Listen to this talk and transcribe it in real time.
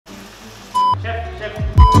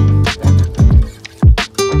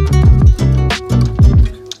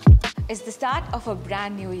It's the start of a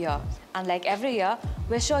brand new year, and like every year,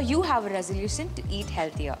 we're sure you have a resolution to eat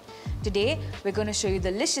healthier. Today, we're going to show you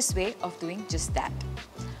the licious way of doing just that.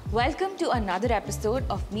 Welcome to another episode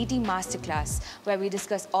of Meaty Masterclass, where we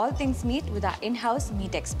discuss all things meat with our in-house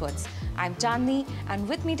meat experts. I'm Chandni, and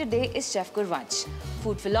with me today is Chef Gurvansh,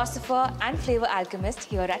 food philosopher and flavor alchemist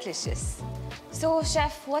here at Licious. So,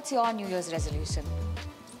 Chef, what's your New Year's resolution?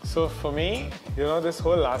 So for me, this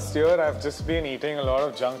whole last year, I've just been eating a lot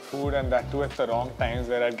of junk food, and that too at the wrong times,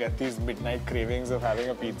 where I'd get these midnight cravings of having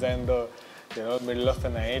a pizza in the middle of the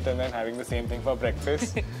night and then having the same thing for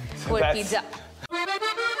breakfast. Cold pizza.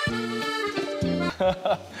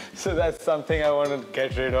 So that's something I want to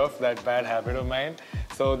get rid of, that bad habit of mine.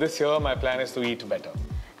 So this year, my plan is to eat better.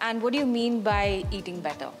 And what do you mean by eating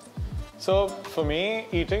better? So for me,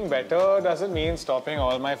 eating better doesn't mean stopping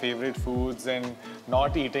all my favorite foods and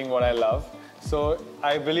not eating what I love. So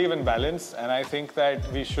I believe in balance, and I think that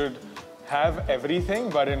we should have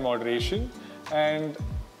everything but in moderation. And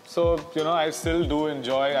so, I still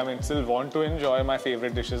still want to enjoy my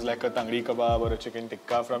favorite dishes like a tangri kebab or a chicken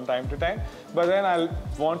tikka from time to time. But then I'll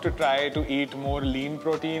want to try to eat more lean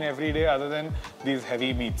protein every day other than these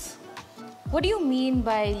heavy meats. What do you mean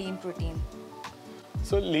by lean protein?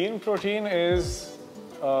 So lean protein is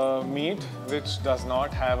meat which does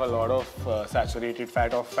not have a lot of saturated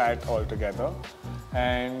fat or fat altogether.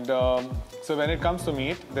 And so when it comes to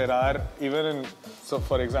meat, there are so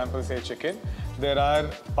for example, say chicken, there are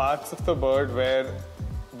parts of the bird where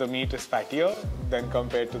the meat is fattier than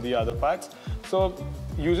compared to the other parts. So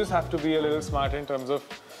you just have to be a little smart in terms of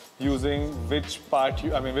using which part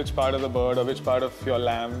of the bird or which part of your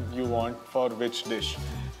lamb you want for which dish.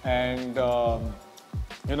 And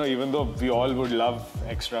even though we all would love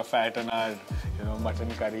extra fat in our, mutton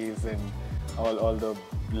curries and all the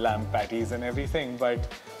lamb patties and everything, but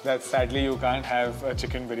that sadly you can't have a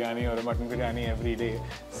chicken biryani or a mutton biryani every day.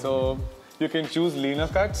 So you can choose leaner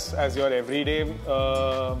cuts as your everyday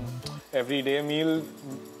meal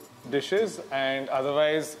dishes, and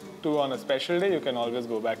otherwise, on a special day, you can always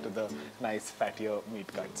go back to the nice fattier meat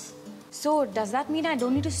cuts. So does that mean I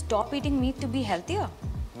don't need to stop eating meat to be healthier?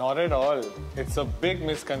 Not at all. It's a big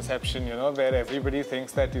misconception, where everybody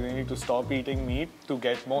thinks that you need to stop eating meat to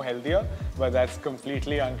get more healthier, but that's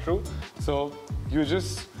completely untrue. So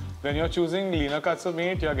when you're choosing leaner cuts of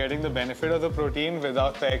meat, you're getting the benefit of the protein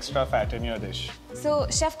without the extra fat in your dish. So,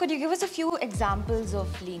 Chef, could you give us a few examples of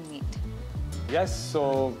lean meat? Yes,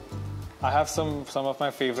 so I have some of my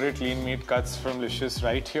favorite lean meat cuts from Licious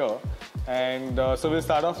right here. And so we'll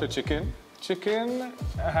start off with chicken. Chicken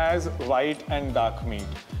has white and dark meat.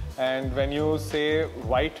 And when you say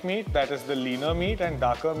white meat, that is the leaner meat, and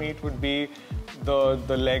darker meat would be the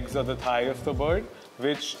legs or the thigh of the bird,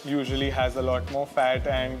 which usually has a lot more fat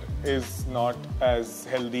and is not as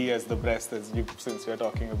healthy as the breast, since we're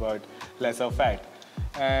talking about lesser fat.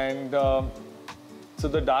 And so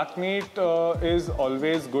the dark meat is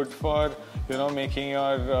always good for, making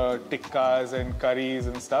your tikkas and curries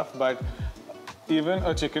and stuff, but even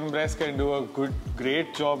a chicken breast can do a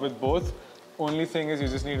great job with both. Only thing is you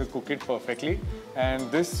just need to cook it perfectly.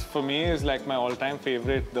 And this, for me, is like my all-time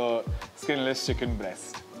favorite, the skinless chicken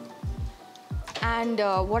breast. And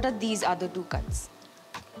what are these other two cuts?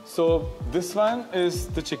 So this one is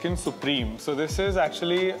the chicken supreme. So this is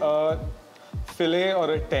actually a fillet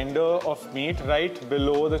or a tender of meat right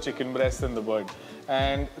below the chicken breast in the bird.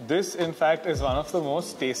 And this, in fact, is one of the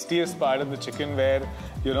most tastiest part of the chicken, where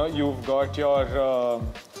you've got your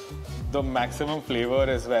the maximum flavor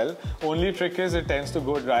as well. Only trick is it tends to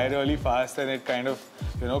go dry really fast, and it kind of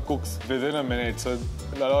cooks within a minute. So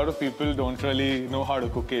a lot of people don't really know how to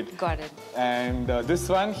cook it. Got it. And this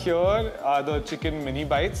one here are the chicken mini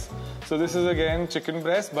bites. So this is again chicken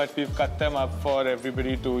breast, but we've cut them up for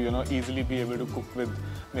everybody to easily be able to cook with.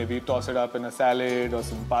 Maybe toss it up in a salad or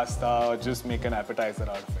some pasta, or just make an appetizer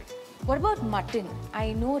out of it. What about mutton?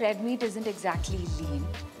 I know red meat isn't exactly lean.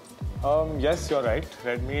 Yes, you're right.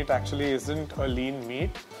 Red meat actually isn't a lean meat,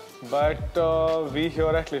 but we here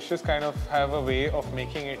at Licious kind of have a way of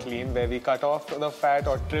making it lean, where we cut off the fat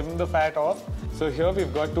or trim the fat off. So here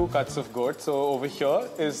we've got two cuts of goat. So over here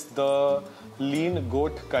is the lean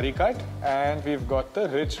goat curry cut, and we've got the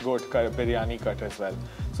rich goat biryani cut as well.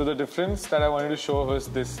 So the difference that I wanted to show was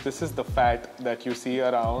this. This is the fat that you see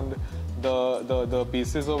around the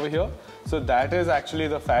pieces over here. So that is actually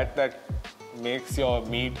the fat that makes your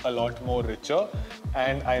meat a lot more richer,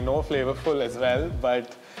 and I know flavorful as well.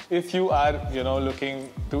 But if you are, looking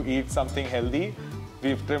to eat something healthy,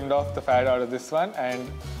 we've trimmed off the fat out of this one, and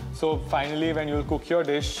So finally, when you'll cook your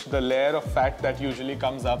dish, the layer of fat that usually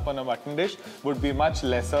comes up on a mutton dish would be much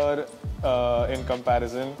lesser in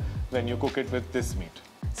comparison when you cook it with this meat.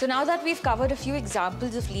 So now that we've covered a few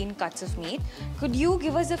examples of lean cuts of meat, could you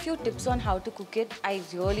give us a few tips on how to cook it? I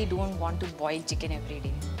really don't want to boil chicken every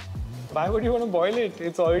day. Why would you want to boil it?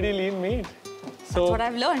 It's already lean meat. That's what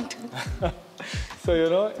I've learned. So, you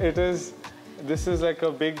know, this is like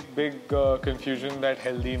a big confusion that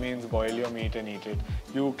healthy means boil your meat and eat it.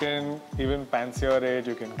 You can even pan-sear it,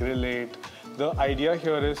 you can grill it. The idea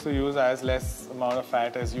here is to use as less amount of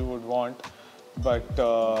fat as you would want,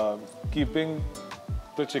 but keeping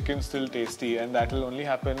the chicken still tasty, and that will only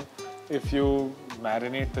happen if you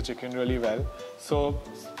marinate the chicken really well. So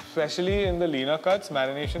especially in the leaner cuts,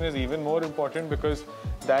 marination is even more important because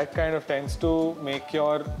that kind of tends to make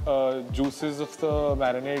your juices of the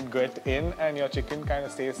marinade get in and your chicken kind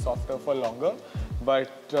of stays softer for longer.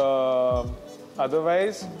 But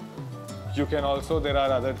otherwise, you can also, there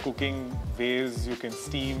are other cooking ways. You can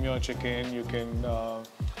steam your chicken, you can,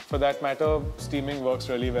 for that matter, steaming works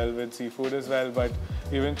really well with seafood as well, but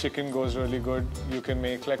even chicken goes really good. You can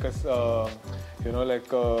make like a,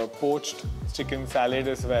 like a poached chicken salad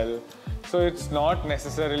as well. So it's not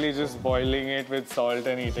necessarily just boiling it with salt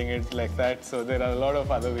and eating it like that. So there are a lot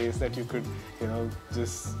of other ways that you could,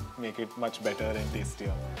 just make it much better and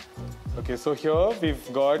tastier. Okay, so here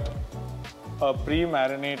we've got a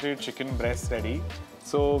pre-marinated chicken breast ready.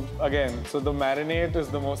 So again, the marinade is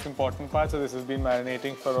the most important part. So this has been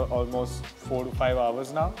marinating for almost 4 to 5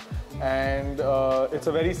 hours now. And it's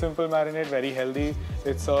a very simple marinade, very healthy.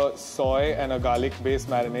 It's a soy and a garlic based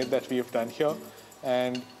marinade that we have done here.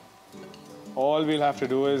 And all we'll have to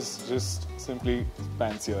do is just simply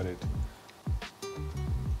pan-sear it.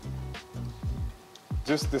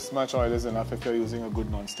 Just this much oil is enough if you're using a good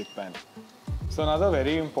non-stick pan. So another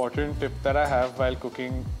very important tip that I have while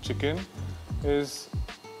cooking chicken is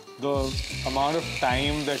the amount of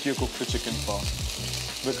time that you cook the chicken for.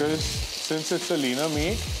 Because since it's a leaner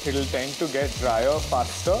meat, it'll tend to get drier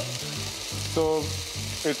faster. So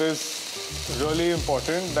it is really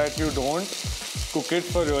important that you don't cook it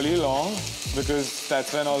for really long, because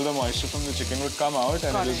that's when all the moisture from the chicken would come out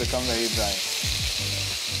and it'll become very dry.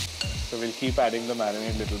 So we'll keep adding the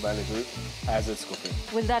marinade little by little as it's cooking.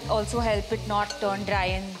 Will that also help it not turn dry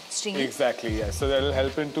and stringy? Exactly, yes. So that'll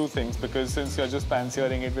help in two things, because since you're just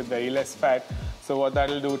pan-searing it with very less fat, so what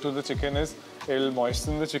that'll do to the chicken is it'll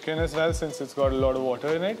moisten the chicken as well, since it's got a lot of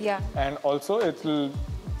water in it. Yeah. And also it'll,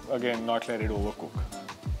 again, not let it overcook.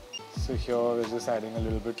 So here we're just adding a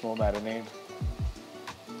little bit more marinade.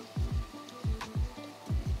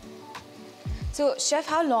 So, Chef,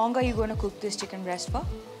 how long are you going to cook this chicken breast for?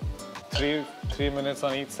 3 minutes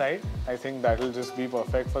on each side. I think that'll just be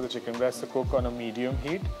perfect for the chicken breast to cook on a medium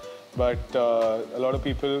heat. But a lot of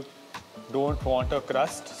people don't want a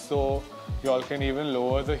crust, so y'all can even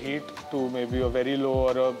lower the heat to maybe a very low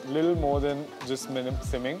or a little more than just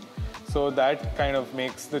simming. So that kind of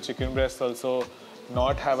makes the chicken breast also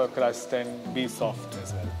not have a crust and be soft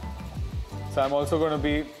as well. So I'm also going to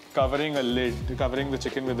be covering the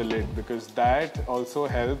chicken with a lid, because that also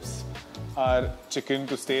helps our chicken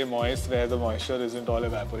to stay moist where the moisture isn't all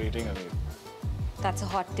evaporating away. That's a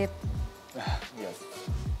hot tip. Yes.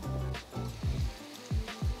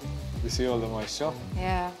 You see all the moisture?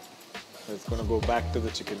 Yeah. So it's going to go back to the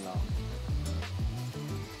chicken now.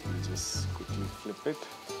 We'll just quickly flip it.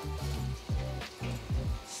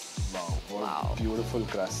 Wow, what a beautiful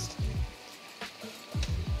crust.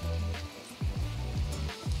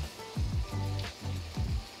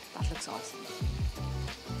 That looks awesome.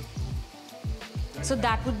 So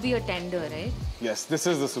that would be a tender, right? Yes, this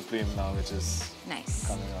is the supreme now, which is nice.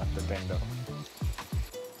 Coming out the tender.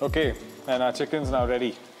 Okay, and our chicken's now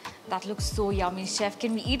ready. That looks so yummy, Chef.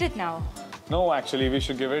 Can we eat it now? No, actually, we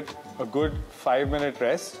should give it a good 5-minute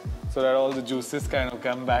rest so that all the juices kind of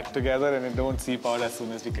come back together and it don't seep out as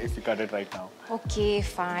soon as if we cut it right now. Okay,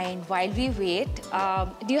 fine. While we wait,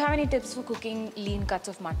 do you have any tips for cooking lean cuts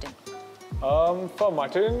of mutton? For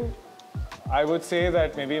mutton, I would say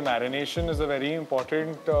that maybe marination is a very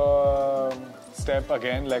important step,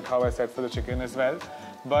 again, like how I said for the chicken as well.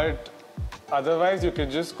 But otherwise, you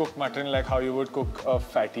can just cook mutton like how you would cook a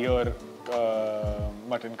fattier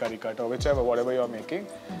mutton curry cut or whatever you're making.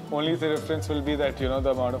 Only the difference will be that, the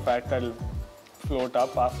amount of fat that will float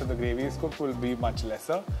up after the gravy is cooked will be much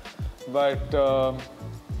lesser. But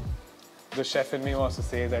the chef in me wants to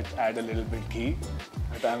say that add a little bit ghee,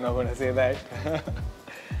 but I'm not going to say that.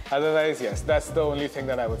 Otherwise, yes, that's the only thing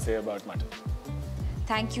that I would say about mutton.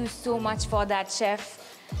 Thank you so much for that,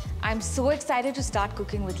 Chef. I'm so excited to start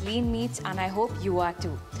cooking with lean meats, and I hope you are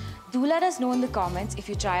too. Do let us know in the comments if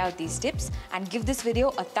you try out these tips and give this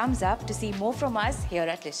video a thumbs up to see more from us here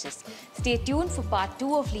at Licious. Stay tuned for part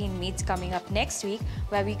 2 of lean meats coming up next week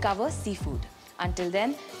where we cover seafood. Until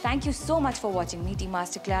then, thank you so much for watching Meaty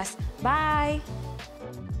Masterclass. Bye!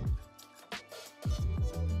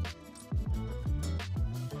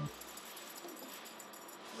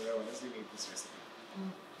 I honestly need this recipe.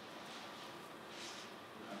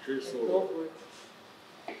 I'm sure it's so good.